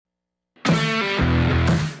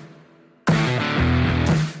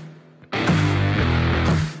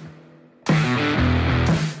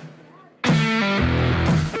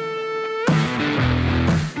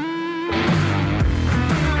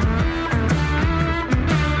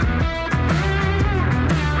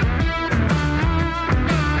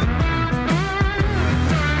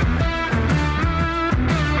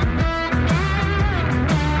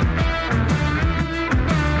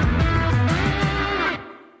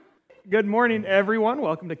Good morning, everyone.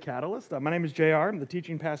 Welcome to Catalyst. My name is JR. I'm the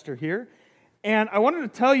teaching pastor here. And I wanted to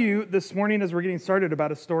tell you this morning as we're getting started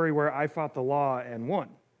about a story where I fought the law and won.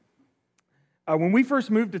 When we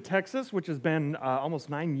first moved to Texas, which has been almost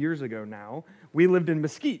 9 years ago now, we lived in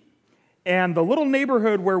Mesquite. And the little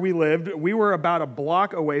neighborhood where we lived, we were about a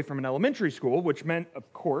block away from an elementary school, which meant,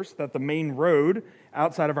 of course, that the main road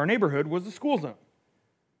outside of our neighborhood was the school zone.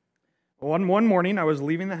 One morning, I was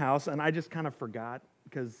leaving the house, and I just kind of forgot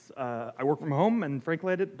because I work from home, and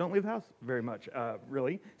frankly, I don't leave the house very much,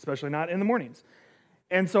 really, especially not in the mornings.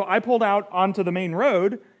 And so I pulled out onto the main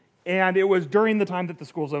road, and it was during the time that the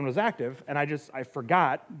school zone was active, and I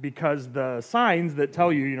forgot because the signs that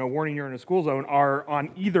tell you, warning you're in a school zone are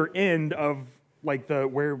on either end of like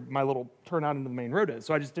where my little turnout into the main road is.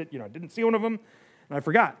 So I just didn't see one of them, and I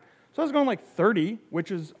forgot. So I was going like 30,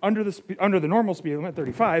 which is under the normal speed limit,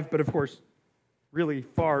 35, but of course, really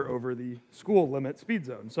far over the school limit speed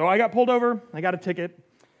zone. So I got pulled over, I got a ticket,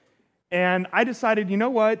 and I decided, you know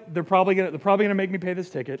what, they're probably gonna make me pay this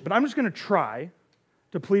ticket, but I'm just gonna try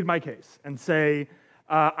to plead my case and say,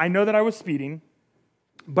 I know that I was speeding,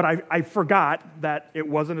 but I forgot that it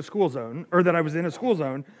wasn't a school zone, or that I was in a school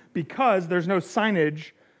zone, because there's no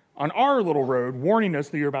signage on our little road warning us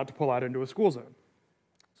that you're about to pull out into a school zone.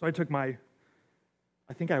 So I took I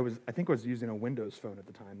think I was using a Windows phone at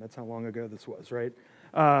the time. That's how long ago this was, right?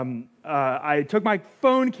 I took my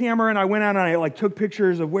phone camera and I went out and I took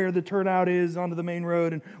pictures of where the turnout is onto the main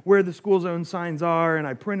road and where the school zone signs are, and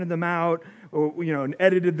I printed them out, and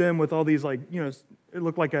edited them with all these it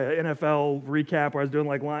looked like an NFL recap where I was doing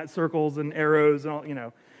line circles and arrows and all,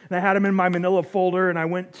 and I had them in my manila folder, and I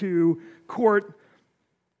went to court.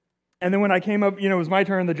 And then when I came up, it was my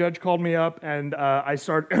turn, the judge called me up, and I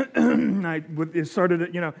started, and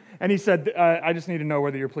he said, I just need to know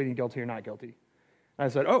whether you're pleading guilty or not guilty. And I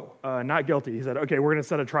said, not guilty. He said, okay, we're going to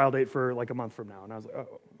set a trial date for a month from now. And I was like,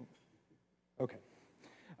 oh, okay.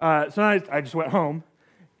 So I just went home,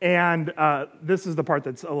 and this is the part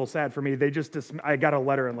that's a little sad for me. I got a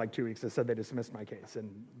letter in 2 weeks that said they dismissed my case. And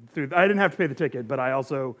I didn't have to pay the ticket, but I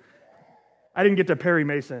didn't get to Perry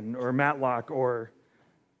Mason or Matlock or...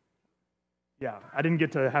 Yeah, I didn't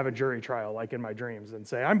get to have a jury trial like in my dreams and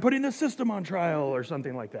say, I'm putting the system on trial or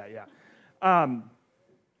something like that, yeah.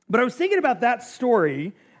 But I was thinking about that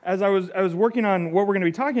story as I was working on what we're going to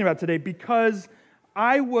be talking about today, because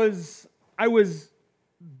I was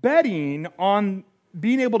betting on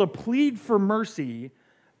being able to plead for mercy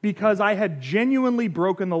because I had genuinely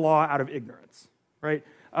broken the law out of ignorance, right?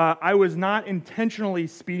 I was not intentionally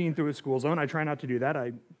speeding through a school zone. I try not to do that.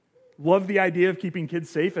 I love the idea of keeping kids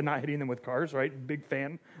safe and not hitting them with cars, right? Big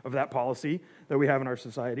fan of that policy that we have in our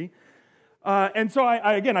society. And so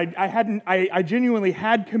I genuinely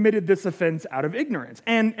had committed this offense out of ignorance.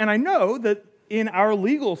 And I know that in our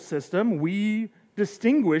legal system, we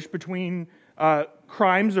distinguish between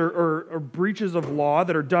crimes or breaches of law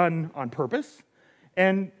that are done on purpose,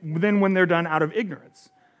 and then when they're done out of ignorance.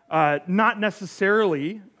 Not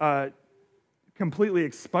necessarily completely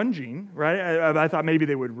expunging, right? I thought maybe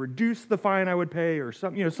they would reduce the fine I would pay or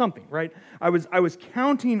something, right? I was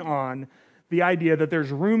counting on the idea that there's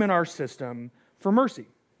room in our system for mercy,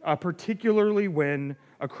 particularly when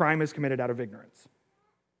a crime is committed out of ignorance.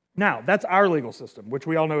 Now, that's our legal system, which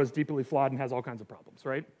we all know is deeply flawed and has all kinds of problems,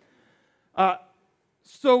 right?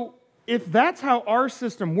 So if that's how our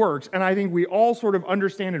system works, and I think we all sort of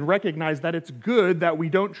understand and recognize that it's good that we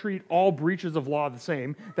don't treat all breaches of law the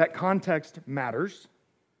same, that context matters,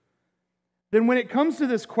 then when it comes to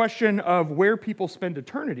this question of where people spend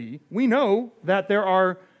eternity, we know that there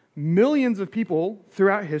are millions of people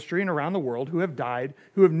throughout history and around the world who have died,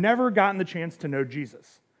 who have never gotten the chance to know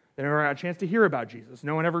Jesus. They never got a chance to hear about Jesus.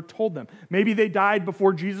 No one ever told them. Maybe they died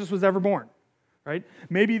before Jesus was ever born. Right?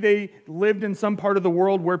 Maybe they lived in some part of the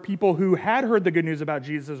world where people who had heard the good news about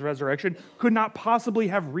Jesus' resurrection could not possibly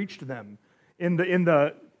have reached them in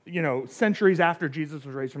the centuries after Jesus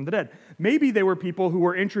was raised from the dead. Maybe they were people who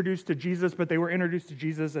were introduced to Jesus, but they were introduced to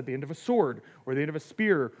Jesus at the end of a sword, or the end of a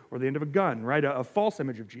spear, or the end of a gun, right? A false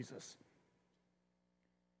image of Jesus.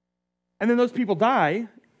 And then those people die,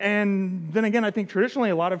 and then again, I think traditionally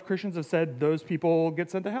a lot of Christians have said those people get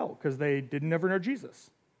sent to hell because they didn't ever know Jesus.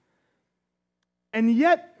 And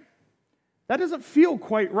yet, that doesn't feel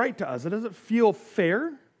quite right to us. It doesn't feel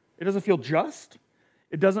fair. It doesn't feel just.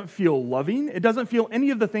 It doesn't feel loving. It doesn't feel any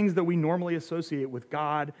of the things that we normally associate with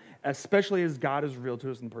God, especially as God is revealed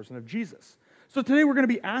to us in the person of Jesus. So today we're going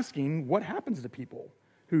to be asking, what happens to people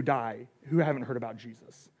who die, who haven't heard about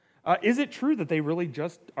Jesus? Is it true that they really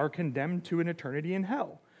just are condemned to an eternity in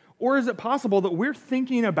hell? Or is it possible that we're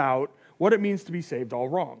thinking about what it means to be saved all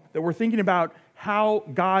wrong? That we're thinking about how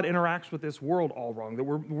God interacts with this world all wrong, that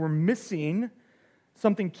we're missing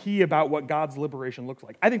something key about what God's liberation looks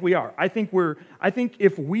like. I think we are. I think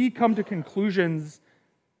if we come to conclusions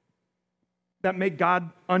that make God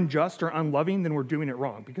unjust or unloving, then we're doing it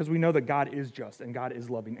wrong, because we know that God is just and God is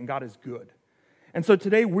loving and God is good. And so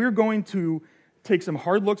today we're going to take some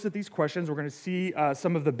hard looks at these questions. We're going to see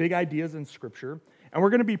some of the big ideas in Scripture, and we're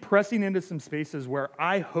going to be pressing into some spaces where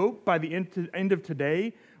I hope by the end of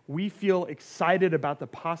today, we feel excited about the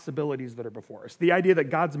possibilities that are before us. The idea that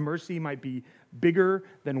God's mercy might be bigger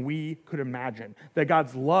than we could imagine, that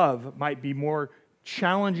God's love might be more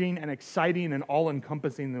challenging and exciting and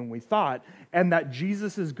all-encompassing than we thought, and that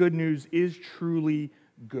Jesus' good news is truly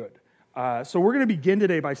good. So we're going to begin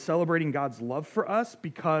today by celebrating God's love for us,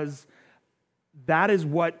 because that is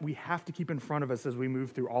what we have to keep in front of us as we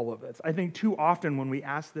move through all of this. I think too often when we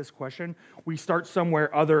ask this question, we start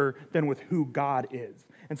somewhere other than with who God is.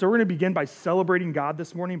 And so we're going to begin by celebrating God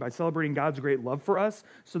this morning, by celebrating God's great love for us,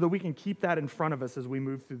 so that we can keep that in front of us as we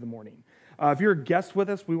move through the morning. If you're a guest with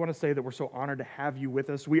us, we want to say that we're so honored to have you with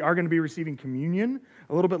us. We are going to be receiving communion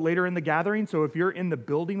a little bit later in the gathering, so if you're in the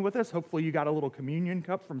building with us, hopefully you got a little communion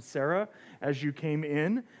cup from Sarah as you came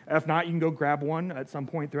in. If not, you can go grab one at some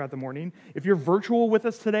point throughout the morning. If you're virtual with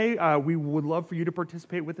us today, we would love for you to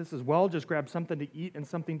participate with us as well. Just grab something to eat and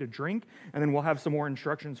something to drink, and then we'll have some more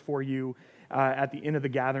instructions for you at the end of the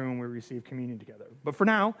gathering when we receive communion together. But for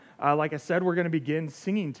now, like I said, we're going to begin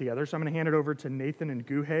singing together. So I'm going to hand it over to Nathan and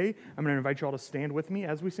Guhe. I'm going to invite you all to stand with me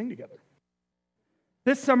as we sing together.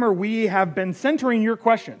 This summer, we have been centering your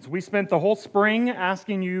questions. We spent the whole spring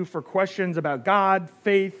asking you for questions about God,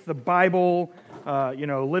 faith, the Bible,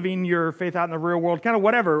 living your faith out in the real world, kind of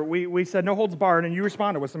whatever. We said no holds barred, and you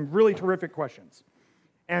responded with some really terrific questions.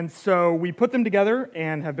 And so we put them together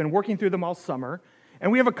and have been working through them all summer.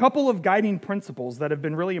 And we have a couple of guiding principles that have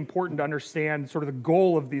been really important to understand sort of the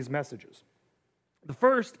goal of these messages. The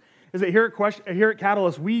first is that here at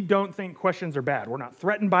Catalyst, we don't think questions are bad. We're not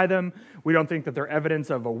threatened by them. We don't think that they're evidence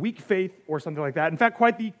of a weak faith or something like that. In fact,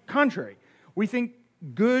 quite the contrary. We think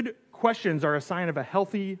good questions are a sign of a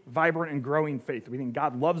healthy, vibrant, and growing faith. We think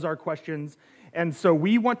God loves our questions. And so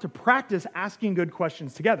we want to practice asking good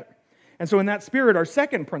questions together. And so in that spirit, our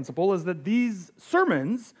second principle is that these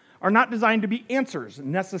sermons are not designed to be answers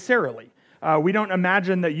necessarily. We don't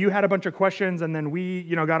imagine that you had a bunch of questions and then we,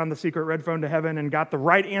 got on the secret red phone to heaven and got the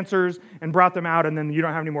right answers and brought them out, and then you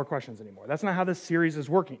don't have any more questions anymore. That's not how this series is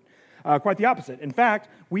working. Quite the opposite. In fact,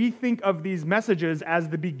 we think of these messages as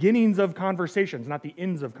the beginnings of conversations, not the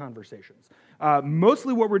ends of conversations.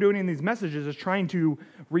 Mostly what we're doing in these messages is trying to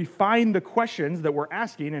refine the questions that we're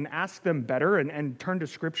asking and ask them better and turn to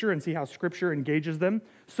Scripture and see how Scripture engages them,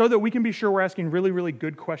 so that we can be sure we're asking really, really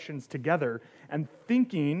good questions together and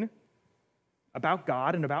thinking about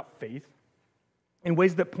God and about faith in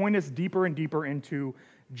ways that point us deeper and deeper into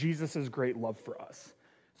Jesus' great love for us.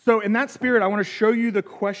 So in that spirit, I want to show you the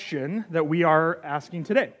question that we are asking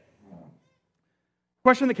today. The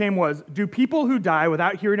question that came was, do people who die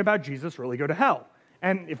without hearing about Jesus really go to hell?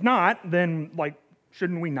 And if not, then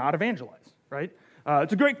shouldn't we not evangelize, right?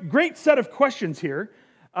 It's a great set of questions here.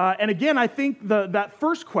 And again, I think that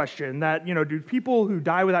first question, that, do people who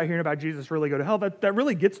die without hearing about Jesus really go to hell, that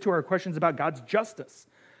really gets to our questions about God's justice.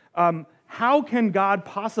 How can God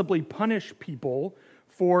possibly punish people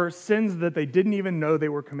for sins that they didn't even know they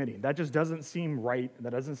were committing? That just doesn't seem right.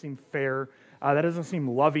 That doesn't seem fair. That doesn't seem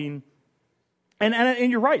loving. And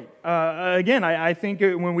you're right. Again, I think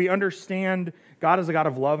when we understand God as a God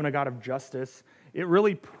of love and a God of justice, it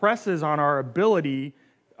really presses on our ability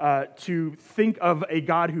to think of a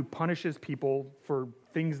God who punishes people for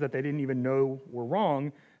things that they didn't even know were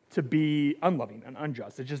wrong to be unloving and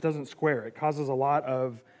unjust. It just doesn't square. It causes a lot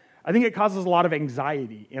of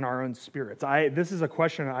anxiety in our own spirits. This is a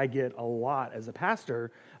question I get a lot as a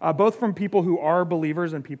pastor, both from people who are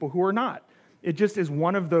believers and people who are not. It just is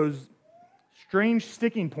one of those strange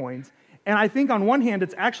sticking points. And I think on one hand,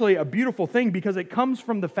 it's actually a beautiful thing, because it comes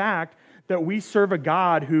from the fact that we serve a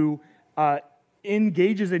God who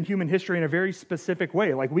engages in human history in a very specific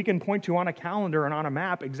way. Like, we can point to on a calendar and on a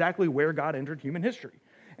map exactly where God entered human history.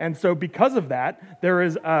 And so because of that, there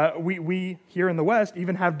is we here in the West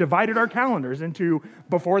even have divided our calendars into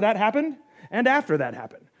before that happened and after that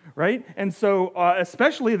happened, right? And so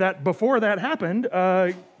especially that before that happened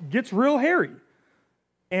gets real hairy.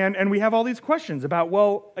 And we have all these questions about,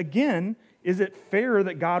 well, again, is it fair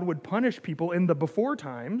that God would punish people in the before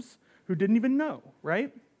times who didn't even know,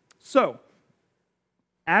 right? So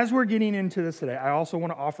as we're getting into this today, I also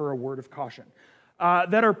want to offer a word of caution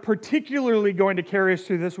that are particularly going to carry us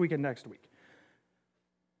through this week and next week.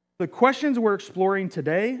 The questions we're exploring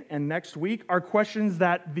today and next week are questions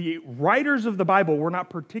that the writers of the Bible were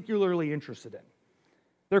not particularly interested in.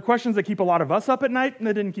 They're questions that keep a lot of us up at night, and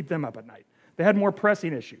they didn't keep them up at night. They had more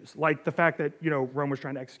pressing issues, like the fact that, Rome was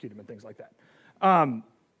trying to execute him and things like that.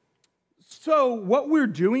 So what we're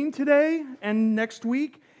doing today and next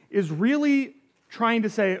week is really trying to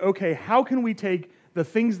say, okay, how can we take the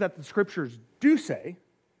things that the Scriptures do say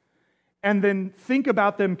and then think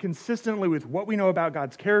about them consistently with what we know about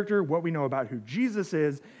God's character, what we know about who Jesus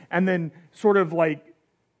is, and then sort of like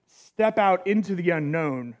step out into the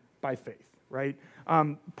unknown by faith, right?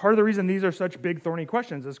 Part of the reason these are such big, thorny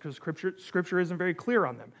questions is because Scripture isn't very clear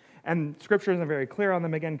on them. And Scripture isn't very clear on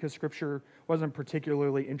them, again, because Scripture wasn't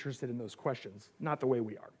particularly interested in those questions, not the way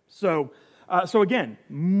we are. So again,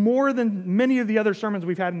 more than many of the other sermons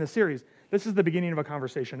we've had in this series, this is the beginning of a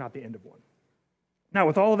conversation, not the end of one. Now,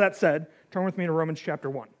 with all of that said, turn with me to Romans chapter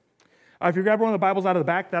 1. If you grab one of the Bibles out of the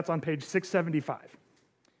back, that's on page 675.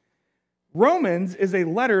 Romans is a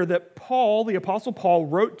letter that Paul, the Apostle Paul,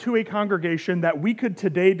 wrote to a congregation that we could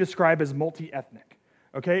today describe as multi-ethnic.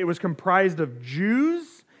 Okay, it was comprised of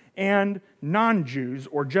Jews and non-Jews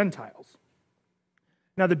or Gentiles.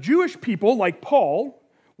 Now, the Jewish people, like Paul,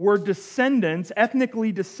 were descendants,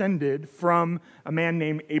 ethnically descended from a man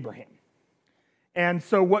named Abraham. And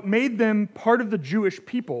so what made them part of the Jewish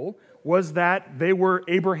people was that they were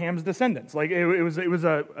Abraham's descendants. Like it was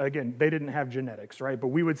again, they didn't have genetics, right? But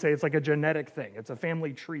we would say it's like a genetic thing. It's a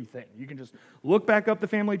family tree thing. You can just look back up the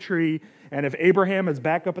family tree, and if Abraham is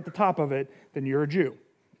back up at the top of it, then you're a Jew.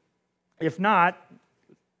 If not,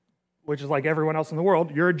 which is like everyone else in the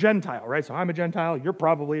world, you're a Gentile, right? So I'm a Gentile, you're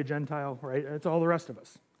probably a Gentile, right? It's all the rest of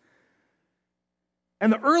us.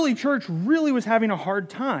 And the early church really was having a hard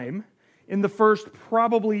time in the first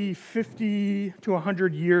probably 50 to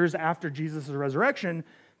 100 years after Jesus' resurrection,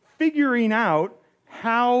 figuring out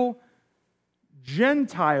how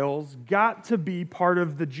Gentiles got to be part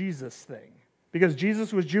of the Jesus thing. Because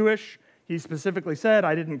Jesus was Jewish, he specifically said,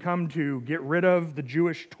 I didn't come to get rid of the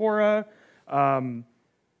Jewish Torah, I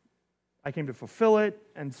came to fulfill it.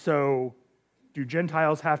 And so do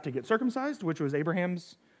Gentiles have to get circumcised, which was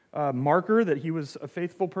Abraham's marker that he was a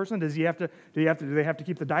faithful person? Do they have to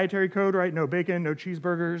keep the dietary code, right? No bacon, no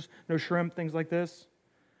cheeseburgers, no shrimp, things like this.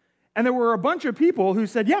 And there were a bunch of people who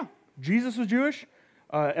said, yeah, Jesus was Jewish,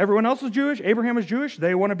 everyone else was Jewish, Abraham was Jewish,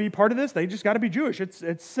 they want to be part of this, they just got to be Jewish.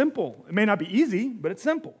 It's simple. It may not be easy, but it's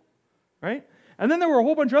simple, right? And then there were a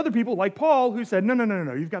whole bunch of other people like Paul who said,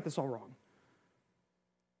 no, you've got this all wrong.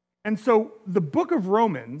 And so the book of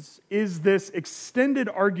Romans is this extended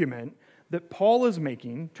argument that Paul is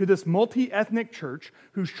making to this multi-ethnic church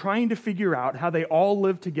who's trying to figure out how they all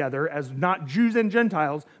live together as not Jews and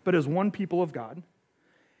Gentiles, but as one people of God.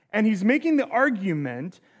 And he's making the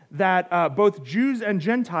argument that both Jews and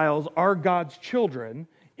Gentiles are God's children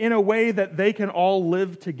in a way that they can all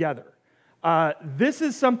live together. This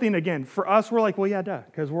is something, again, for us, we're like, well, yeah, duh,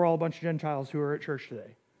 because we're all a bunch of Gentiles who are at church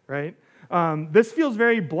today, right? This feels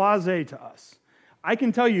very blasé to us. I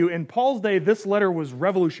can tell you, in Paul's day, this letter was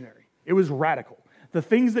revolutionary. It was radical. The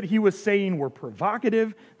things that he was saying were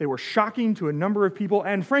provocative, they were shocking to a number of people,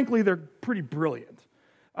 and frankly, they're pretty brilliant.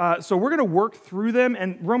 So we're going to work through them,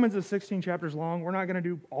 and Romans is 16 chapters long. We're not going to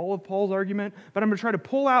do all of Paul's argument, but I'm going to try to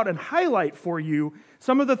pull out and highlight for you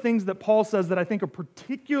some of the things that Paul says that I think are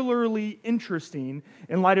particularly interesting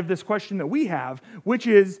in light of this question that we have, which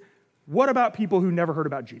is, what about people who never heard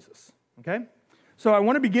about Jesus? Okay? So I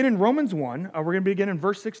want to begin in Romans 1. We're going to begin in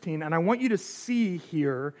verse 16, and I want you to see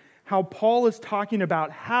here how Paul is talking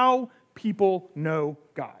about how people know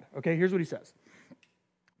God. Okay, here's what he says.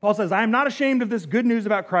 Paul says, I am not ashamed of this good news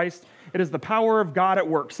about Christ. It is the power of God at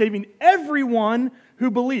work, saving everyone who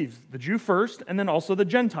believes, the Jew first, and then also the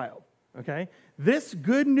Gentile. Okay? This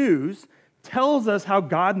good news tells us how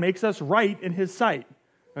God makes us right in his sight.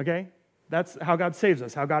 Okay? That's how God saves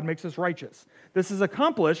us, how God makes us righteous. This is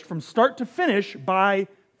accomplished from start to finish by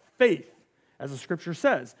faith. As the scripture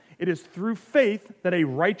says, it is through faith that a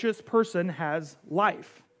righteous person has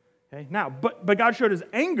life. Okay? Now, but God showed his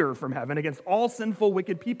anger from heaven against all sinful,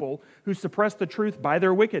 wicked people who suppress the truth by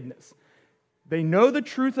their wickedness. They know the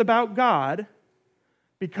truth about God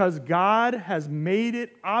because God has made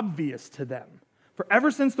it obvious to them. For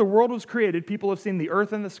ever since the world was created, people have seen the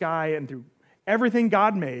earth and the sky, and through everything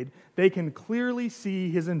God made, they can clearly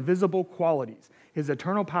see his invisible qualities, his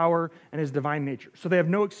eternal power, and his divine nature. So they have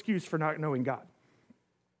no excuse for not knowing God.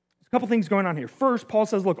 There's a couple things going on here. First, Paul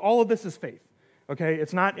says, look, all of this is faith. Okay?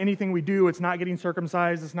 It's not anything we do. It's not getting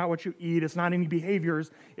circumcised. It's not what you eat. It's not any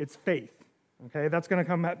behaviors. It's faith. Okay? That's going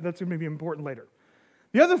to be important later.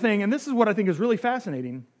 The other thing, and this is what I think is really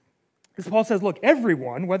fascinating, is Paul says, look,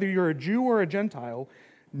 everyone, whether you're a Jew or a Gentile,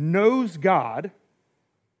 knows God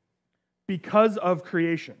because of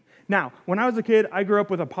creation. Now, when I was a kid, I grew up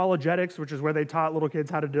with apologetics, which is where they taught little kids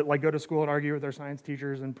how to go to school and argue with their science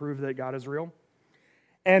teachers and prove that God is real.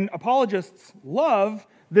 And apologists love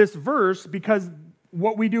this verse because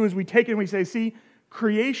what we do is we take it and we say, see,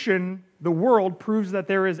 creation, the world, proves that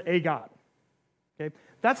there is a God. Okay?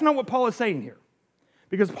 That's not what Paul is saying here.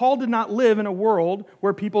 Because Paul did not live in a world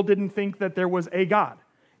where people didn't think that there was a God.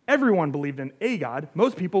 Everyone believed in a God.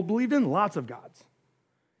 Most people believed in lots of gods.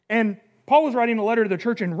 And Paul was writing a letter to the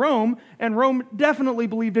church in Rome, and Rome definitely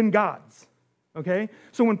believed in gods. Okay?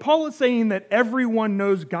 So when Paul is saying that everyone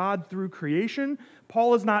knows God through creation,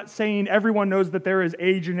 Paul is not saying everyone knows that there is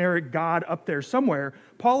a generic God up there somewhere.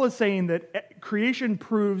 Paul is saying that creation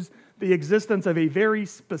proves the existence of a very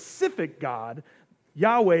specific God,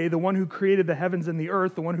 Yahweh, the one who created the heavens and the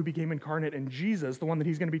earth, the one who became incarnate in Jesus, the one that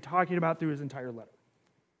he's going to be talking about through his entire letter.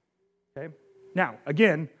 Okay? Now,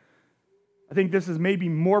 again, I think this is maybe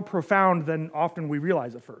more profound than often we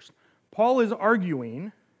realize at first. Paul is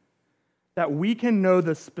arguing that we can know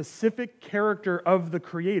the specific character of the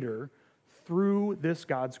Creator through this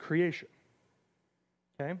God's creation.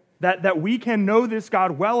 Okay? That we can know this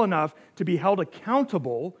God well enough to be held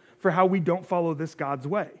accountable for how we don't follow this God's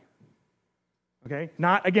way. Okay?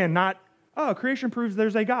 Not, creation proves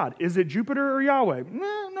there's a God. Is it Jupiter or Yahweh?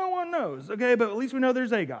 No one knows. Okay, but at least we know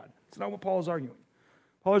there's a God. It's not what Paul is arguing.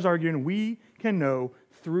 Paul is arguing we can know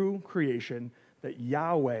through creation that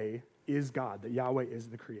Yahweh is God, that Yahweh is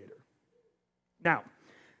the Creator. Now,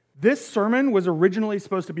 this sermon was originally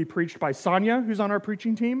supposed to be preached by Sonia, who's on our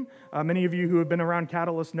preaching team. Many of you who have been around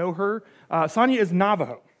Catalyst know her. Sonia is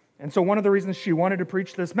Navajo. And so one of the reasons she wanted to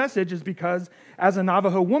preach this message is because as a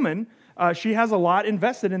Navajo woman, she has a lot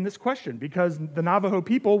invested in this question because the Navajo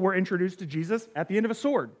people were introduced to Jesus at the end of a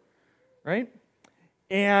sword, right?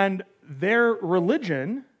 And their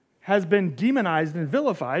religion has been demonized and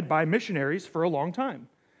vilified by missionaries for a long time.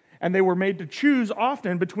 And they were made to choose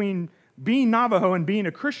often between being Navajo and being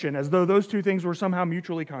a Christian, as though those two things were somehow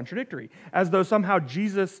mutually contradictory, as though somehow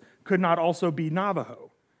Jesus could not also be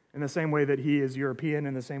Navajo, in the same way that he is European,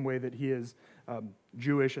 in the same way that he is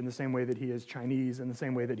Jewish, in the same way that he is Chinese, in the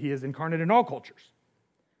same way that he is incarnate in all cultures.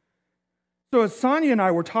 So as Sonia and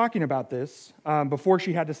I were talking about this, before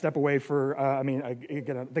she had to step away for, I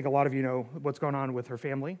think a lot of you know what's going on with her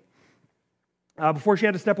family. Before she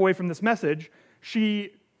had to step away from this message,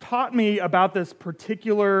 she taught me about this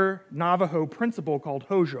particular Navajo principle called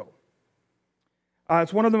Hojo.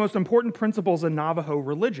 It's one of the most important principles in Navajo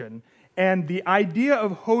religion, and the idea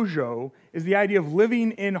of Hojo is the idea of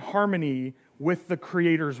living in harmony with the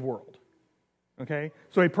Creator's world. Okay?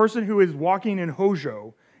 So a person who is walking in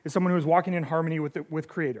Hojo is someone who is walking in harmony with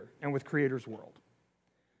Creator and with Creator's world.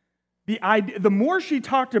 The more she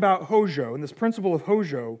talked about Hojo and this principle of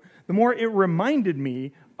Hojo, the more it reminded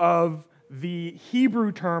me of the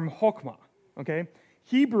Hebrew term chokmah. Okay?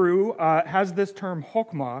 Hebrew has this term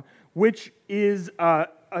chokmah, which is an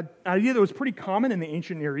idea that was pretty common in the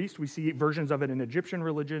ancient Near East. We see versions of it in Egyptian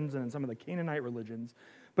religions and in some of the Canaanite religions.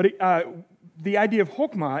 But the idea of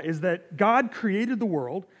chokmah is that God created the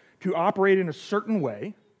world to operate in a certain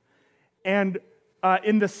way, and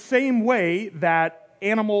in the same way that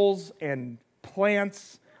animals and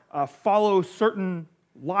plants follow certain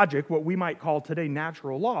logic, what we might call today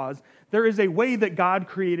natural laws, there is a way that God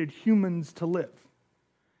created humans to live.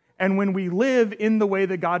 And when we live in the way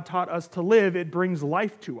that God taught us to live, it brings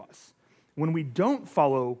life to us. When we don't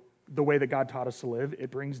follow the way that God taught us to live,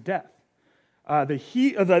 it brings death.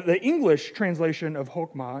 The English translation of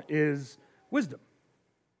chokmah is wisdom.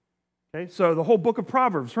 Okay, so the whole book of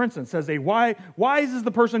Proverbs, for instance, says, wise is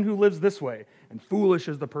the person who lives this way, and foolish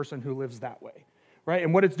is the person who lives that way. Right?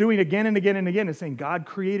 And what it's doing again and again and again is saying, God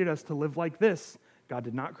created us to live like this. God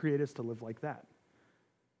did not create us to live like that.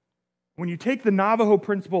 When you take the Navajo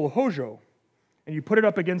principle of Hojo and you put it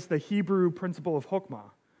up against the Hebrew principle of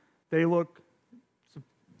chokmah, they look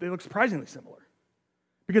surprisingly similar.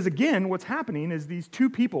 Because again, what's happening is these two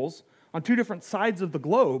peoples on two different sides of the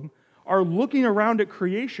globe are looking around at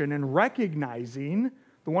creation and recognizing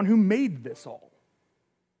the one who made this all.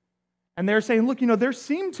 And they're saying, look, there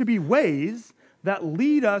seem to be ways that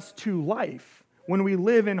lead us to life when we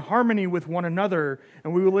live in harmony with one another,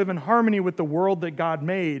 and we will live in harmony with the world that God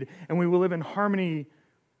made, and we will live in harmony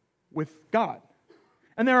with God.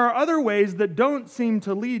 And there are other ways that don't seem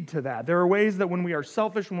to lead to that. There are ways that when we are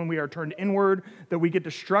selfish, when we are turned inward, that we get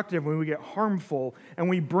destructive, when we get harmful, and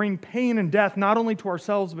we bring pain and death not only to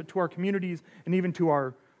ourselves, but to our communities and even to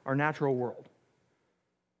our natural world.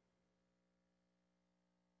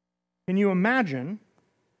 Can you imagine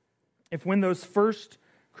if when those first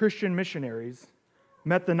Christian missionaries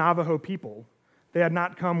met the Navajo people, they had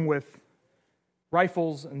not come with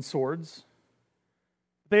rifles and swords.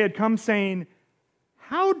 They had come saying,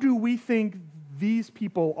 how do we think these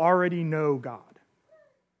people already know God?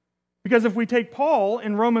 Because if we take Paul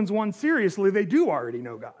in Romans 1 seriously, they do already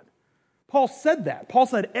know God. Paul said that. Paul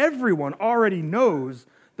said everyone already knows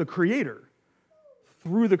the Creator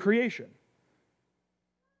through the creation.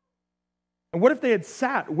 And what if they had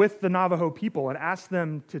sat with the Navajo people and asked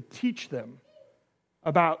them to teach them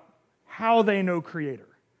about how they know Creator?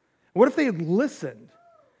 What if they had listened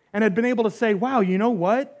and had been able to say, wow, you know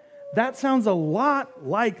what? That sounds a lot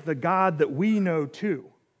like the God that we know too.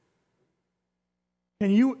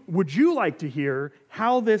 Would you like to hear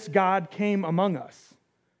how this God came among us?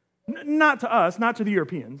 Not to us, not to the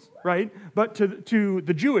Europeans, right? But to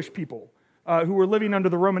the Jewish people who were living under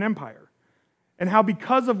the Roman Empire. And how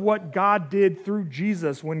because of what God did through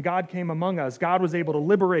Jesus when God came among us, God was able to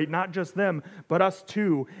liberate not just them, but us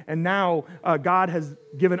too. And now God has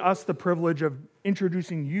given us the privilege of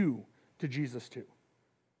introducing you to Jesus too.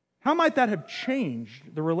 How might that have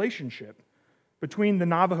changed the relationship between the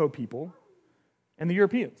Navajo people and the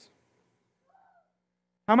Europeans?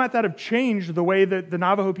 How might that have changed the way that the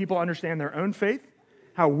Navajo people understand their own faith,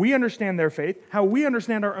 how we understand their faith, how we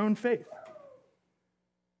understand our own faith?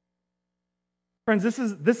 Friends, this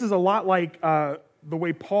is a lot like the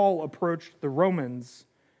way Paul approached the Romans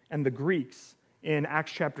and the Greeks in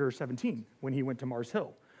Acts chapter 17 when he went to Mars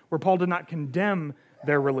Hill, where Paul did not condemn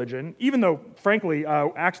their religion, even though, frankly,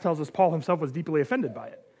 Acts tells us Paul himself was deeply offended by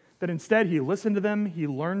it. That instead he listened to them, he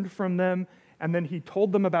learned from them, and then he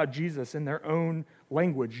told them about Jesus in their own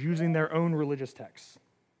language, using their own religious texts.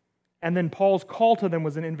 And then Paul's call to them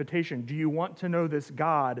was an invitation. Do you want to know this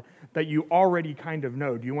God that you already kind of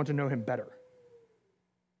know? Do you want to know him better?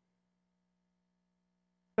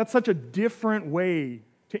 That's such a different way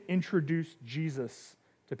to introduce Jesus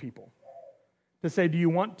to people. To say, do you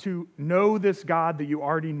want to know this God that you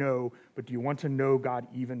already know, but do you want to know God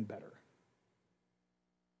even better?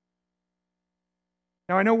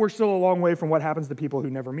 Now, I know we're still a long way from what happens to people who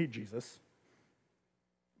never meet Jesus,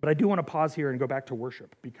 but I do want to pause here and go back to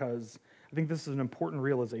worship because I think this is an important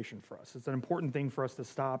realization for us. It's an important thing for us to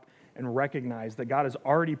stop and recognize that God is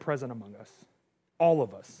already present among us, all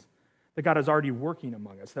of us, that God is already working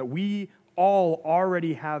among us, that we all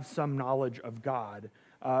already have some knowledge of God,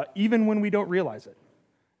 even when we don't realize it.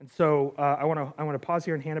 And so I want to pause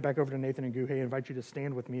here and hand it back over to Nathan and Guhei, invite you to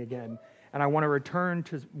stand with me again, and I want to return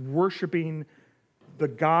to worshiping the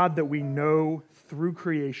God that we know through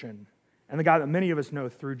creation and the God that many of us know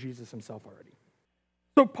through Jesus himself already.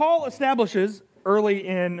 So Paul establishes early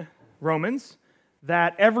in Romans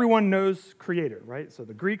that everyone knows Creator, right? So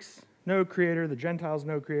the Greeks know Creator, the Gentiles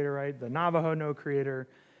know Creator, right? The Navajo know Creator.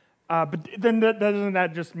 But then doesn't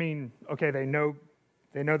that just mean, okay, they know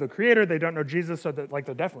the Creator, they don't know Jesus, so that, like,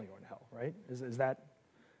 they're definitely going to hell, right? Is that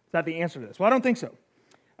the answer to this? Well, I don't think so.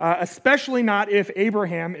 Especially not if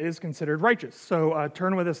Abraham is considered righteous. So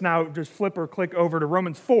turn with us now, just flip or click over to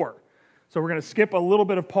Romans 4. So we're going to skip a little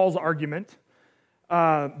bit of Paul's argument.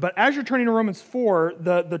 But as you're turning to Romans 4,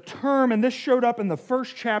 the term, and this showed up in the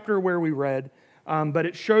first chapter where we read, but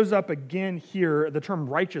it shows up again here, the term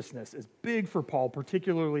righteousness is big for Paul,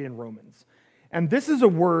 particularly in Romans. And this is a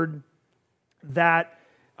word that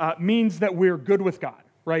means that we're good with God,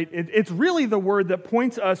 right? It's really the word that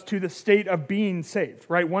points us to the state of being saved,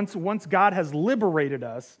 right? Once God has liberated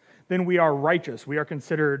us, then we are righteous. We are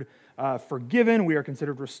considered forgiven. We are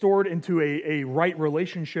considered restored into a right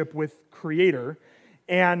relationship with Creator.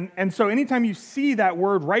 And so anytime you see that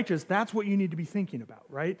word righteous, that's what you need to be thinking about,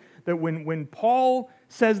 right? That when Paul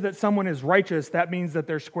says that someone is righteous, that means that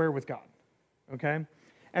they're square with God, okay?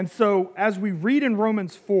 And so as we read in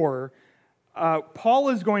Romans 4, Paul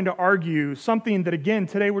is going to argue something that, again,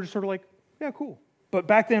 today we're just sort of like, yeah, cool. But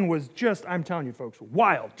back then was just, I'm telling you folks,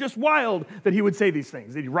 wild, just wild that he would say these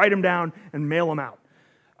things, that he'd write them down and mail them out.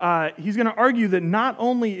 He's going to argue that not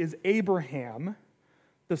only is Abraham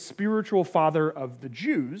the spiritual father of the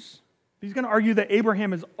Jews, he's going to argue that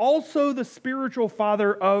Abraham is also the spiritual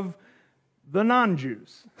father of the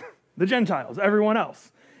non-Jews, the Gentiles, everyone else.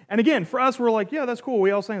 And again, for us, we're like, yeah, that's cool.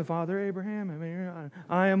 We all sing, Father Abraham,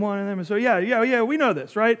 I am one of them. And so yeah, we know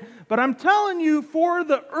this, right? But I'm telling you, for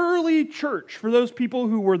the early church, for those people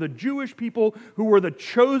who were the Jewish people, who were the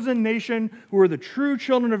chosen nation, who were the true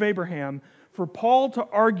children of Abraham, for Paul to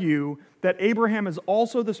argue that Abraham is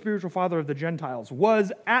also the spiritual father of the Gentiles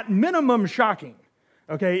was at minimum shocking,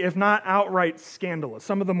 okay, if not outright scandalous.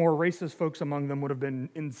 Some of the more racist folks among them would have been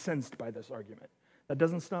incensed by this argument. That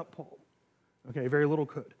doesn't stop Paul. Okay, very little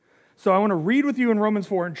could. So I want to read with you in Romans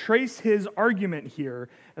 4 and trace his argument here,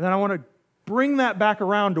 and then I want to bring that back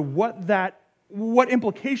around to what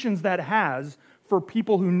implications that has for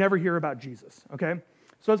people who never hear about Jesus, okay?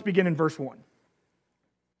 So let's begin in verse 1.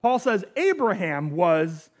 Paul says, Abraham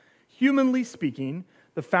was, humanly speaking,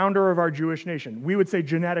 the founder of our Jewish nation. We would say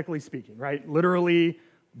genetically speaking, right? Literally,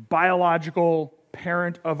 biological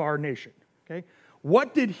parent of our nation, okay?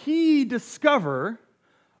 What did he discover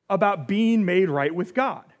about being made right with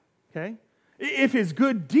God, okay? If his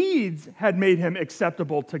good deeds had made him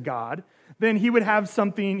acceptable to God, then he would have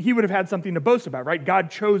had something to boast about, right? God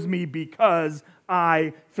chose me because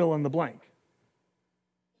I fill in the blank.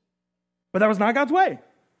 But that was not God's way.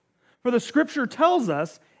 For the scripture tells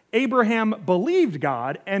us Abraham believed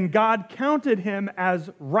God, and God counted him as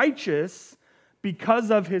righteous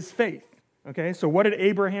because of his faith. Okay, so what did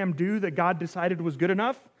Abraham do that God decided was good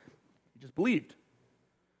enough? He just believed.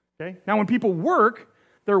 Okay, now when people work,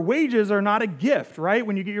 their wages are not a gift, right?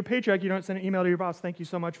 When you get your paycheck, you don't send an email to your boss, thank you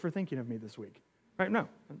so much for thinking of me this week. Right? No.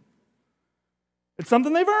 It's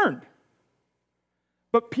something they've earned.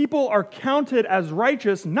 But people are counted as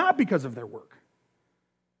righteous not because of their work,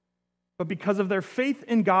 but because of their faith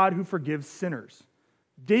in God who forgives sinners.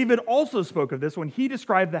 David also spoke of this when he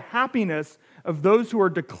described the happiness of those who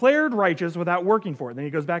are declared righteous without working for it. Then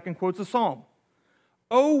he goes back and quotes a psalm.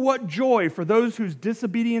 Oh, what joy for those whose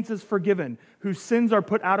disobedience is forgiven, whose sins are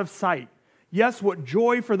put out of sight. Yes, what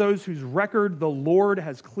joy for those whose record the Lord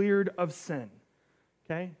has cleared of sin.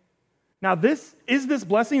 Okay? Now, is this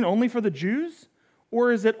blessing only for the Jews,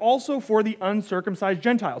 or is it also for the uncircumcised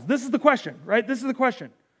Gentiles? This is the question, right? This is the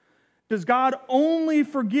question. Does God only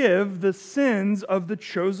forgive the sins of the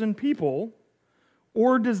chosen people,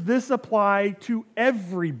 or does this apply to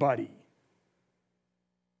everybody?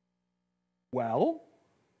 Well,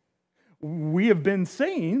 we have been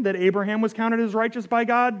saying that Abraham was counted as righteous by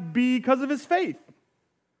God because of his faith.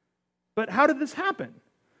 But how did this happen?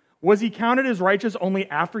 Was he counted as righteous only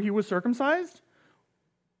after he was circumcised?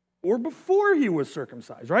 Or before he was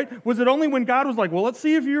circumcised, right? Was it only when God was like, well, let's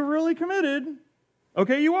see if you're really committed?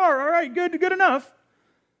 Okay, you are. All right, good enough.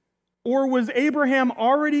 Or was Abraham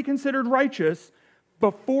already considered righteous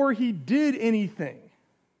before he did anything?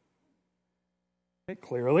 Okay,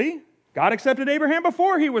 clearly, God accepted Abraham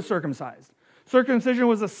before he was circumcised. Circumcision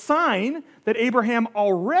was a sign that Abraham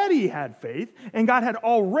already had faith, and God had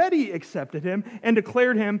already accepted him and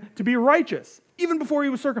declared him to be righteous, even before he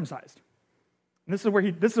was circumcised. And this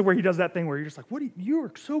is where he does that thing where you're just like, you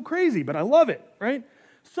are so crazy, but I love it, right?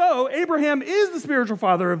 So Abraham is the spiritual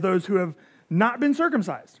father of those who have not been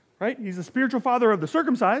circumcised, right? He's the spiritual father of the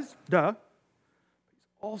circumcised, duh.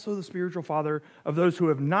 He's also the spiritual father of those who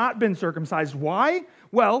have not been circumcised. Why?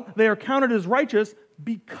 Well, they are counted as righteous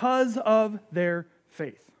because of their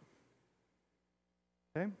faith.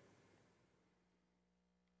 Okay?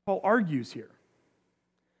 Paul argues here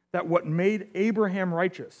that what made Abraham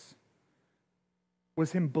righteous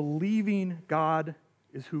was him believing God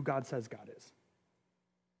is who God says God is.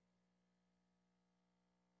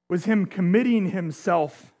 Was him committing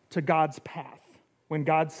himself to God's path when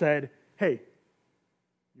God said, hey,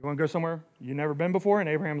 you want to go somewhere you've never been before? And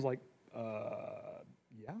Abraham's like,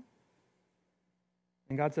 yeah.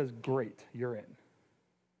 And God says, great, you're in.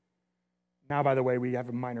 Now, by the way, we have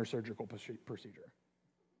a minor surgical procedure.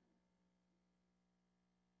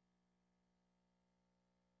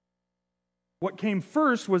 What came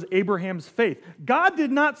first was Abraham's faith. God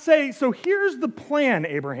did not say, so here's the plan,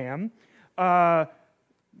 Abraham.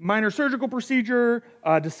 Minor surgical procedure,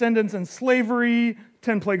 descendants in slavery,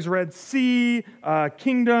 10 plagues Red Sea,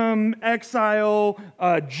 kingdom, exile,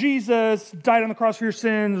 Jesus died on the cross for your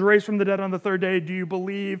sins, raised from the dead on the third day. Do you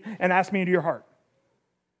believe? And ask me into your heart.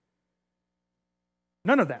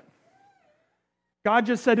 None of that. God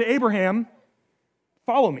just said to Abraham,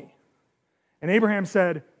 follow me. And Abraham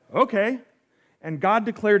said, okay. And God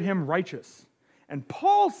declared him righteous. And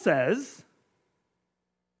Paul says,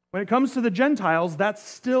 when it comes to the Gentiles, that's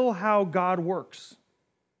still how God works.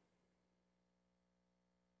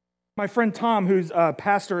 My friend Tom, who's a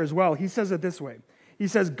pastor as well, he says it this way. He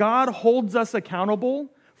says, God holds us accountable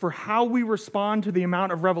for how we respond to the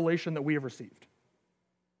amount of revelation that we have received.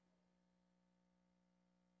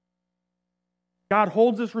 God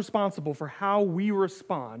holds us responsible for how we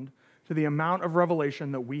respond to the amount of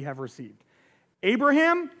revelation that we have received.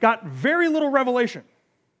 Abraham got very little revelation.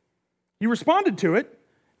 He responded to it,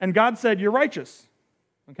 and God said, you're righteous.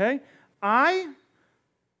 Okay? I,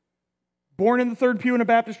 born in the third pew in a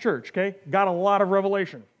Baptist church, okay, got a lot of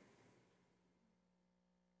revelation.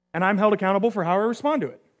 And I'm held accountable for how I respond to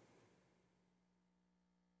it.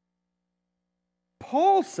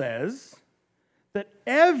 Paul says that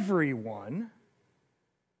everyone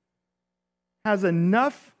has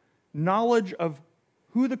enough knowledge of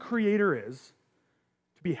who the Creator is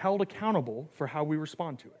to be held accountable for how we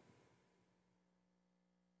respond to it.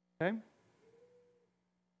 Okay?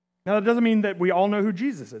 Now, that doesn't mean that we all know who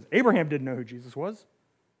Jesus is. Abraham didn't know who Jesus was.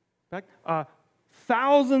 In fact,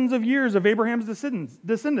 thousands of years of Abraham's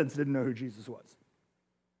descendants didn't know who Jesus was.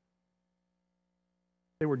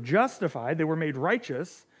 They were justified, they were made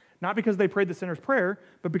righteous, not because they prayed the sinner's prayer,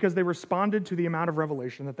 but because they responded to the amount of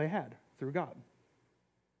revelation that they had through God.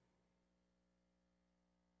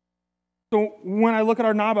 So when I look at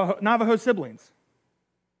our Navajo siblings,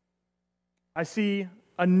 I see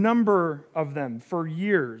a number of them for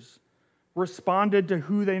years responded to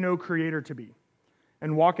who they know Creator to be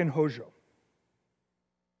and walk in Hojo.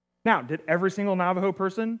 Now, did every single Navajo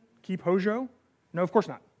person keep Hojo? No, of course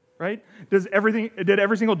not, right? Did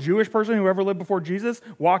every single Jewish person who ever lived before Jesus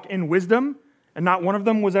walk in wisdom and not one of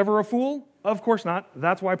them was ever a fool? Of course not.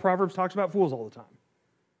 That's why Proverbs talks about fools all the time,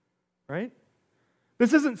 right?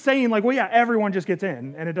 This isn't saying like, well, yeah, everyone just gets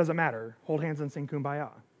in and it doesn't matter. Hold hands and sing Kumbaya,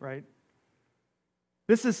 right?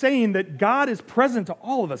 This is saying that God is present to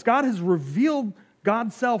all of us. God has revealed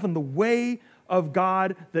God's self in the way of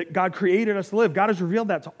God that God created us to live. God has revealed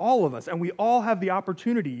that to all of us, and we all have the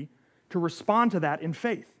opportunity to respond to that in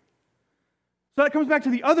faith. So that comes back to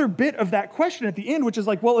the other bit of that question at the end, which is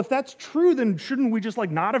like, well, if that's true, then shouldn't we just like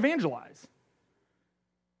not evangelize?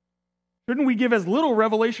 Shouldn't we give as little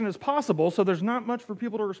revelation as possible so there's not much for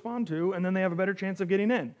people to respond to, and then they have a better chance of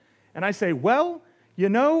getting in? And I say, well, you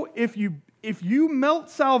know, if you melt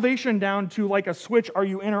salvation down to like a switch, are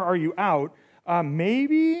you in or are you out?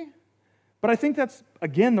 Maybe, but I think that's,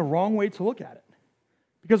 again, the wrong way to look at it.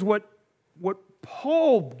 Because what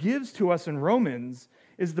Paul gives to us in Romans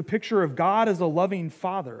is the picture of God as a loving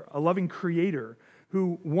Father, a loving Creator,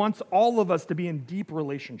 who wants all of us to be in deep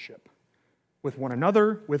relationship with one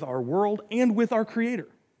another, with our world, and with our Creator.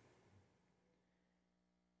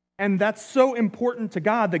 And that's so important to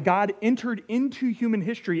God that God entered into human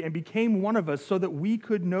history and became one of us so that we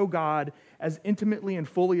could know God as intimately and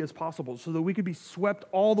fully as possible, so that we could be swept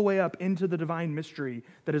all the way up into the divine mystery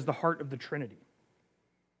that is the heart of the Trinity.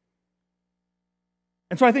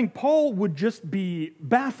 And so I think Paul would just be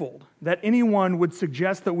baffled that anyone would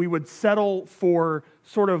suggest that we would settle for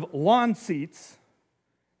sort of lawn seats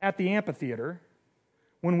at the amphitheater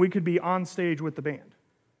when we could be on stage with the band.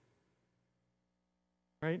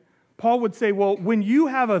 Right? Paul would say, well, when you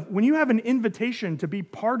have an invitation to be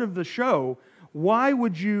part of the show, why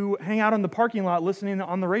would you hang out in the parking lot listening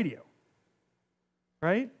on the radio?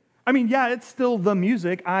 Right? I mean, yeah, it's still the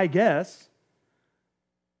music, I guess,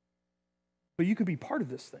 but you could be part of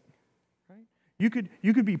this thing. Right?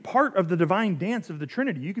 You could be part of the divine dance of the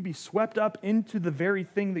Trinity. You could be swept up into the very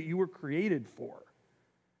thing that you were created for.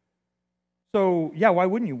 So, yeah, why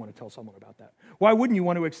wouldn't you want to tell someone about that? Why wouldn't you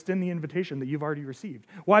want to extend the invitation that you've already received?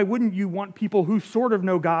 Why wouldn't you want people who sort of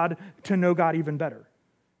know God to know God even better?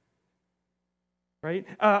 Right?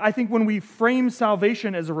 I think when we frame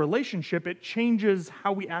salvation as a relationship, it changes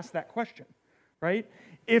how we ask that question. Right?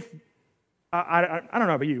 If, I don't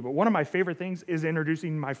know about you, but one of my favorite things is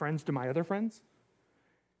introducing my friends to my other friends.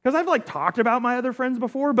 Because I've like talked about my other friends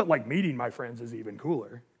before, but like meeting my friends is even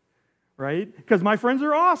cooler. Right? Because my friends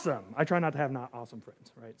are awesome. I try not to have not awesome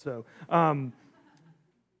friends, right? So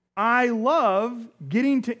I love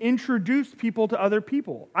getting to introduce people to other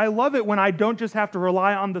people. I love it when I don't just have to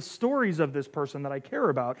rely on the stories of this person that I care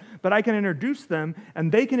about, but I can introduce them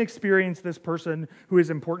and they can experience this person who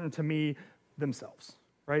is important to me themselves,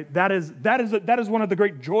 right? That is one of the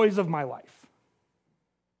great joys of my life.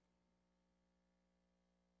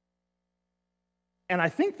 And I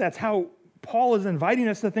think that's how Paul is inviting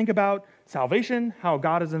us to think about salvation, how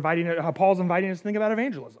Paul's inviting us to think about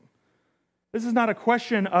evangelism. This is not a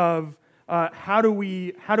question of how do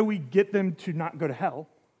we get them to not go to hell.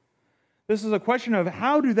 This is a question of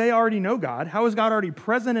how do they already know God? How is God already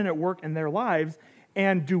present and at work in their lives?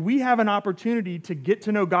 And do we have an opportunity to get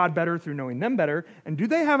to know God better through knowing them better? And do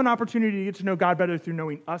they have an opportunity to get to know God better through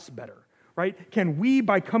knowing us better? Right? Can we,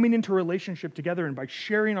 by coming into relationship together and by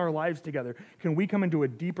sharing our lives together, can we come into a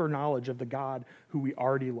deeper knowledge of the God who we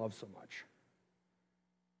already love so much?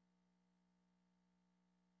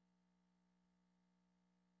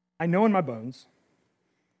 I know in my bones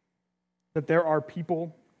that there are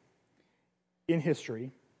people in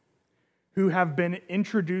history who have been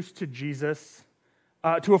introduced to Jesus,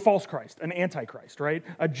 to a false Christ, an antichrist, right?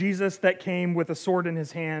 A Jesus that came with a sword in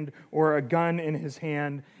his hand or a gun in his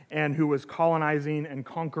hand and who was colonizing and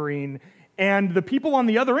conquering. And the people on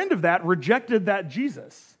the other end of that rejected that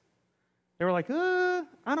Jesus. They were like, I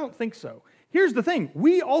don't think so. here's the thing.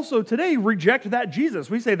 We also today reject that Jesus.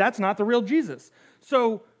 We say that's not the real Jesus.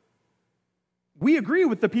 So we agree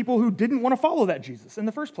with the people who didn't want to follow that Jesus in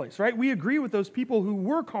the first place, right? We agree with those people who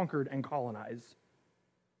were conquered and colonized.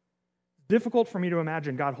 Difficult for me to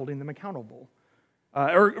imagine God holding them accountable.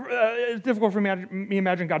 It's difficult for me to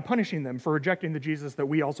imagine God punishing them for rejecting the Jesus that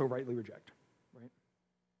we also rightly reject. Right?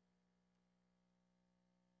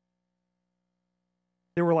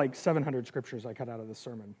 There were like 700 scriptures I cut out of this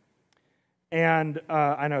sermon. And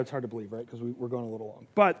I know it's hard to believe, right? Because we're going a little long.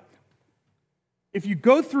 But if you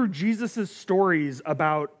go through Jesus' stories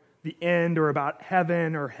about the end or about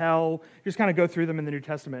heaven or hell, just kind of go through them in the New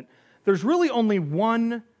Testament, there's really only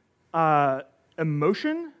one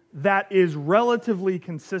emotion that is relatively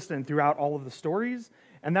consistent throughout all of the stories,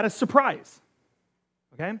 and that is surprise.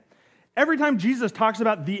 Okay? Every time Jesus talks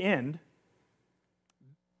about the end,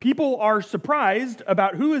 people are surprised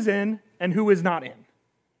about who is in and who is not in.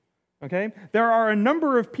 Okay? There are a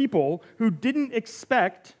number of people who didn't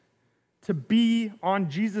expect to be on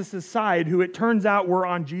Jesus' side, who it turns out were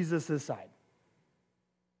on Jesus' side.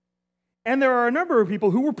 And there are a number of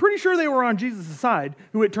people who were pretty sure they were on Jesus' side,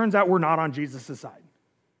 who it turns out were not on Jesus' side.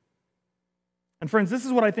 And friends, this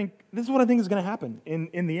is what I think is going to happen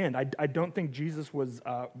in the end. I don't think Jesus was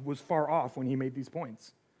far off when he made these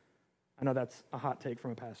points. I know that's a hot take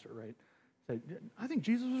from a pastor, right? I think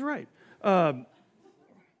Jesus was right. I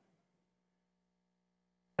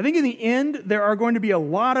think in the end, there are going to be a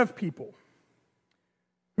lot of people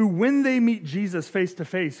who, when they meet Jesus face to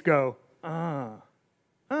face, go,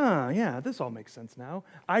 yeah, this all makes sense now.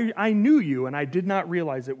 I knew you, and I did not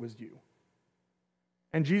realize it was you.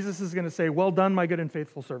 And Jesus is going to say, well done, my good and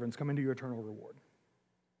faithful servants, come into your eternal reward.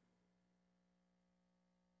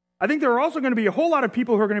 I think there are also going to be a whole lot of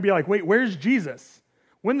people who are going to be like, wait, where's Jesus?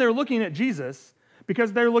 When they're looking at Jesus,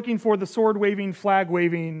 because they're looking for the sword-waving,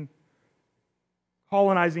 flag-waving,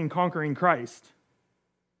 colonizing, conquering Christ.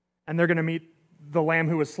 And they're going to meet the Lamb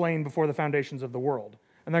who was slain before the foundations of the world.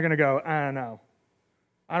 And they're going to go, no,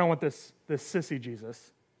 I don't want this sissy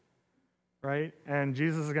Jesus. Right? And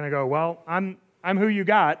Jesus is going to go, well, I'm who you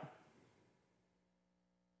got.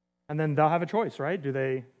 And then they'll have a choice, right? Do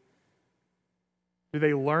they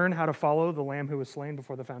learn how to follow the Lamb who was slain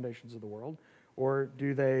before the foundations of the world? Or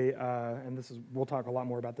do they, and we'll talk a lot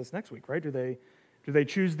more about this next week, right? Do they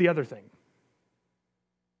choose the other thing?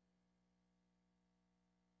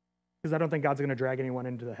 Because I don't think God's going to drag anyone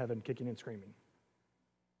into the heaven kicking and screaming.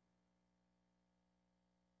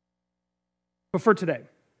 But for today,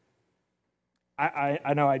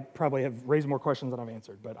 I know I probably have raised more questions than I've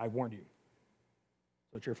answered, but I warned you.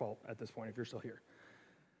 So it's your fault at this point if you're still here.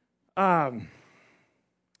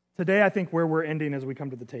 Today, I think where we're ending as we come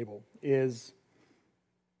to the table is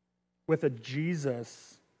with a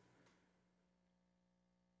Jesus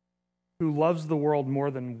who loves the world more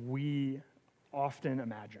than we often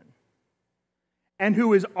imagine, and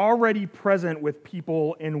who is already present with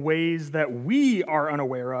people in ways that we are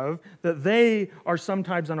unaware of, that they are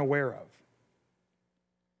sometimes unaware of.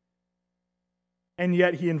 And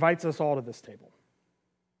yet he invites us all to this table,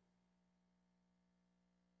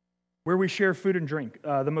 where we share food and drink,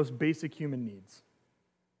 the most basic human needs,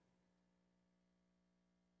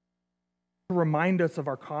 to remind us of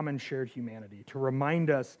our common shared humanity, to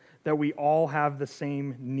remind us that we all have the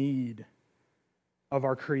same need of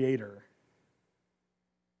our Creator,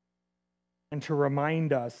 and to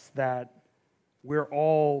remind us that we're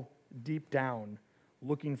all deep down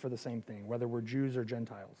looking for the same thing, whether we're Jews or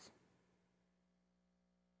Gentiles.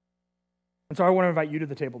 And so I want to invite you to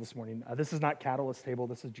the table this morning. This is not Catalyst's table.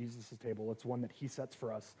 This is Jesus' table. It's one that he sets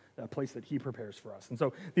for us, a place that he prepares for us. And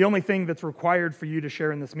so the only thing that's required for you to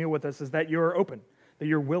share in this meal with us is that you're open, that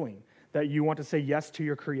you're willing, that you want to say yes to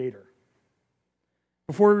your Creator.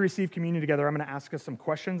 Before we receive communion together, I'm going to ask us some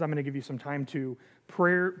questions. I'm going to give you some time to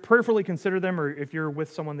prayerfully consider them, or if you're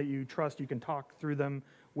with someone that you trust, you can talk through them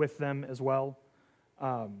with them as well.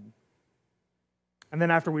 And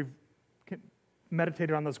then after we've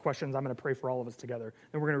meditated on those questions, I'm going to pray for all of us together.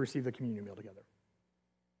 Then we're going to receive the communion meal together.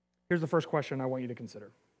 Here's the first question I want you to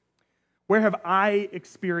consider. Where have I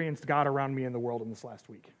experienced God around me in the world in this last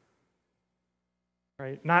week?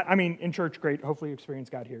 Right? In church, great. Hopefully you experience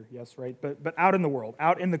God here. Yes, right? But out in the world,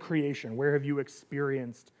 out in the creation, where have you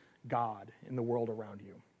experienced God in the world around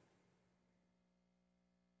you?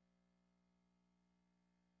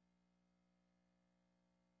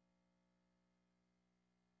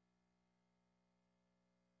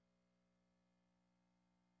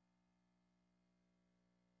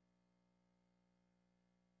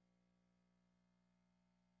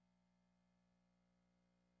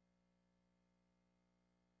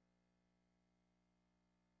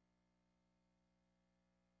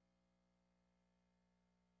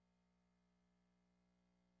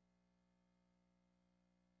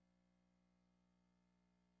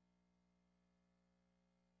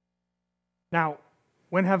 Now,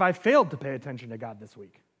 when have I failed to pay attention to God this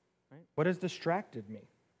week? Right? What has distracted me?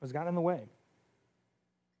 What's gotten in the way?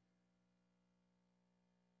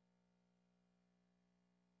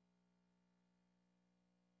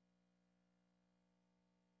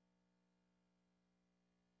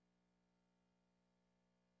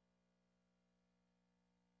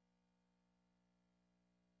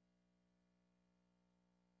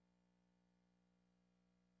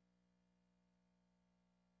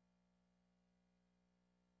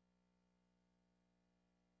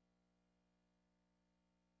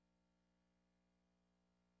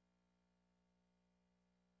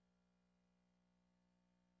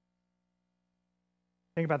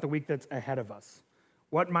 Think about the week that's ahead of us.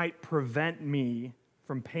 What might prevent me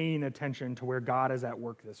from paying attention to where God is at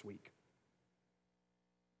work this week?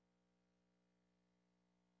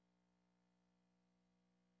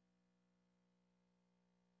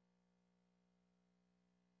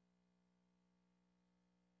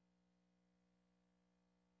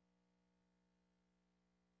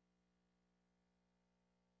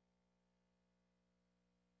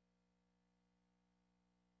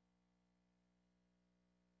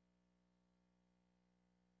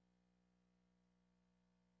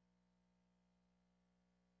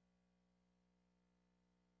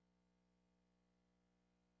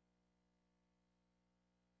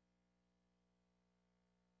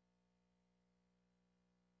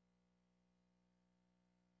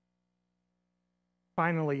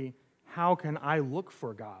 Finally, how can I look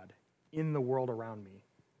for God in the world around me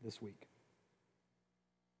this week?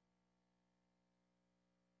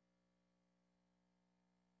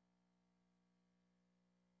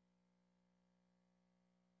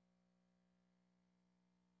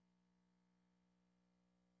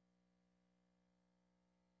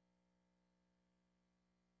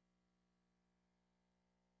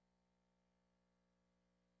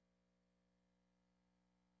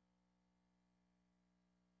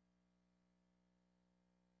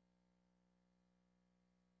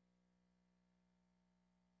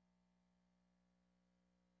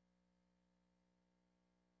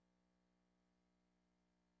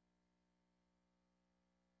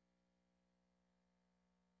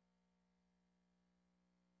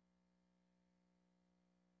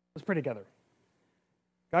 Let's pray together.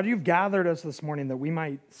 God, you've gathered us this morning that we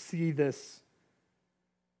might see this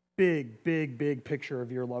big, big, big picture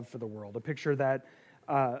of your love for the world, a picture that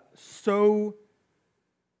so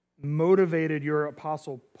motivated your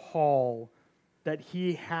apostle Paul that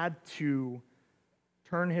he had to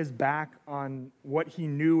turn his back on what he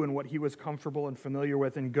knew and what he was comfortable and familiar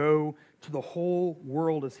with and go to the whole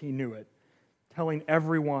world as he knew it, telling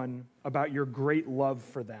everyone about your great love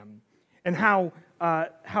for them and how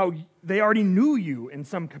they already knew you in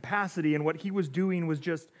some capacity, and what he was doing was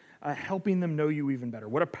just helping them know you even better.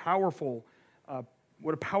 What a powerful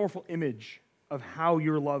image of how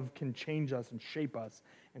your love can change us and shape us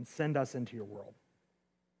and send us into your world.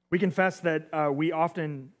 We confess that we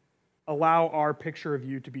often allow our picture of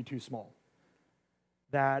you to be too small,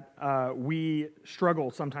 that we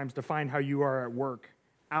struggle sometimes to find how you are at work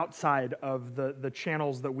outside of the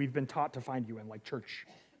channels that we've been taught to find you in, like church.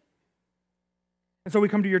 And so we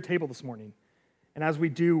come to your table this morning, and as we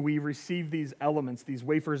do, we receive these elements, these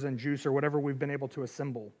wafers and juice, or whatever we've been able to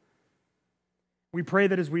assemble. We pray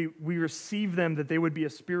that as we receive them, that they would be a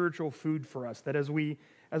spiritual food for us, that as we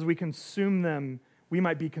consume them, we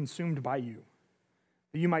might be consumed by you,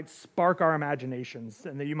 that you might spark our imaginations,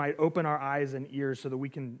 and that you might open our eyes and ears so that we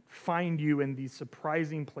can find you in these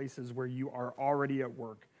surprising places where you are already at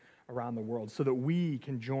work around the world, so that we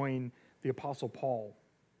can join the Apostle Paul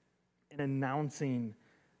in announcing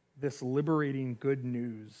this liberating good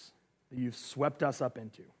news that you've swept us up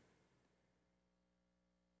into.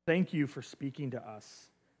 Thank you for speaking to us.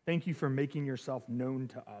 Thank you for making yourself known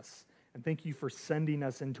to us. And thank you for sending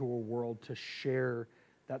us into a world to share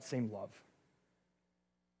that same love.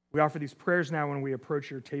 We offer these prayers now when we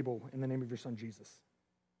approach your table in the name of your Son, Jesus.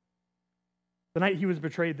 The night he was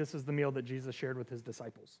betrayed, this is the meal that Jesus shared with his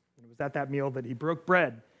disciples. And it was at that meal that he broke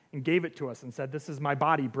bread and gave it to us and said, "This is my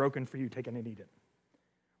body broken for you. Take it and eat it."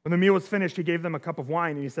 When the meal was finished, he gave them a cup of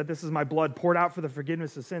wine, and he said, "This is my blood poured out for the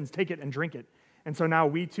forgiveness of sins. Take it and drink it." And so now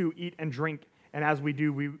we too eat and drink, and as we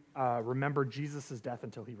do, we remember Jesus' death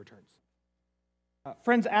until he returns.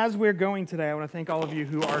 Friends, as we're going today, I want to thank all of you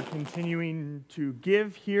who are continuing to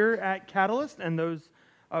give here at Catalyst, and those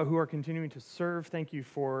who are continuing to serve. Thank you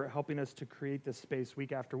for helping us to create this space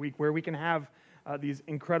week after week where we can have these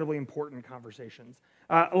incredibly important conversations.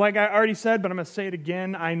 Like I already said, but I'm going to say it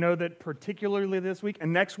again, I know that particularly this week,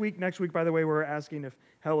 and next week, by the way, we're asking if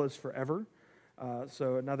hell is forever.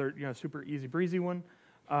 So another super easy breezy one.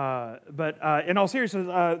 But in all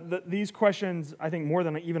seriousness, these questions, I think more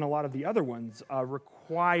than even a lot of the other ones,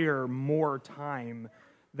 require more time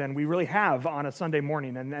than we really have on a Sunday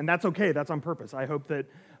morning. And that's okay. That's on purpose. I hope that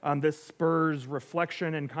this spurs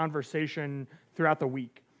reflection and conversation throughout the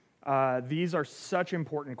week. These are such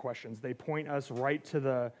important questions. They point us right to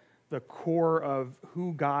the core of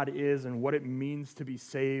who God is and what it means to be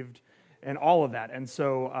saved and all of that. And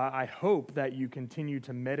so I hope that you continue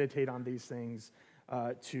to meditate on these things,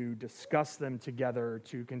 to discuss them together,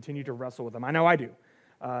 to continue to wrestle with them. I know I do.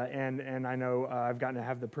 And I know I've gotten to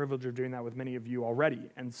have the privilege of doing that with many of you already.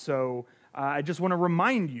 And so I just want to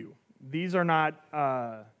remind you, these are not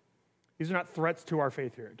threats to our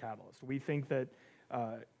faith here at Catalyst. We think that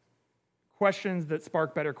questions that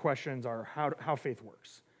spark better questions are how faith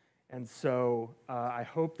works. And so I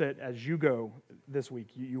hope that as you go this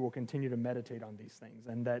week, you will continue to meditate on these things,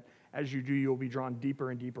 and that as you do, you'll be drawn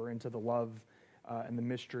deeper and deeper into the love and the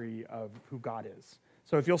mystery of who God is.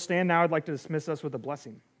 So if you'll stand now, I'd like to dismiss us with a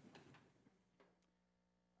blessing.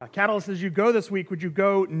 Catalyst, as you go this week, would you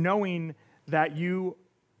go knowing that you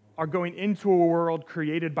are going into a world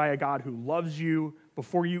created by a God who loves you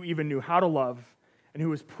before you even knew how to love, and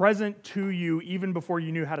who is present to you even before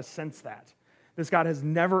you knew how to sense that. This God has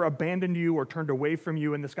never abandoned you or turned away from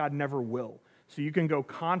you, and this God never will. So you can go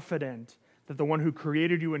confident that the one who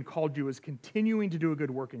created you and called you is continuing to do a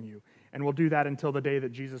good work in you, and will do that until the day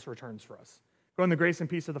that Jesus returns for us. Go in the grace and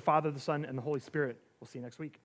peace of the Father, the Son, and the Holy Spirit. We'll see you next week.